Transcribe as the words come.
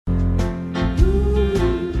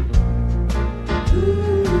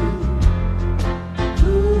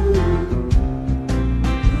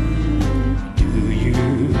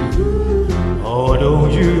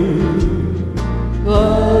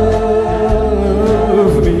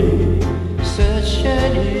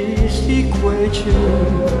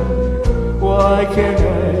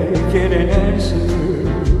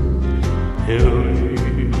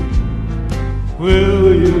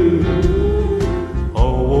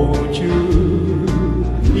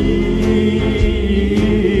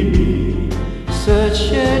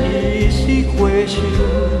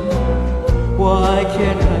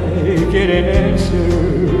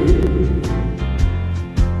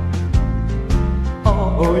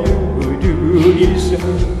is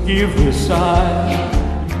give a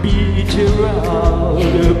sigh, beat around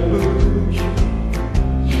the bush.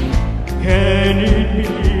 Can it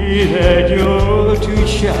be that you're too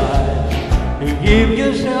shy to give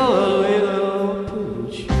yourself a little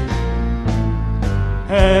push?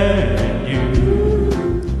 And you,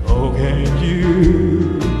 oh can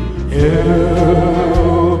you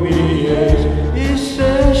help me? Yes, it's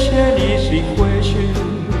such an easy question.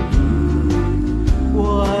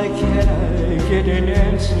 Why can't I get an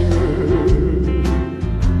answer?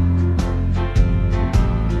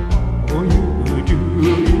 All you do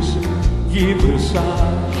is give a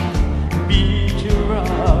sigh, beat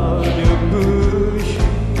around the bush.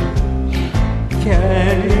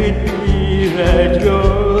 Can it be that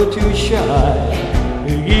you're too shy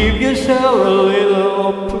to give yourself a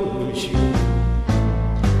little push?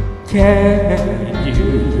 Can you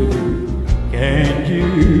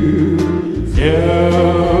tell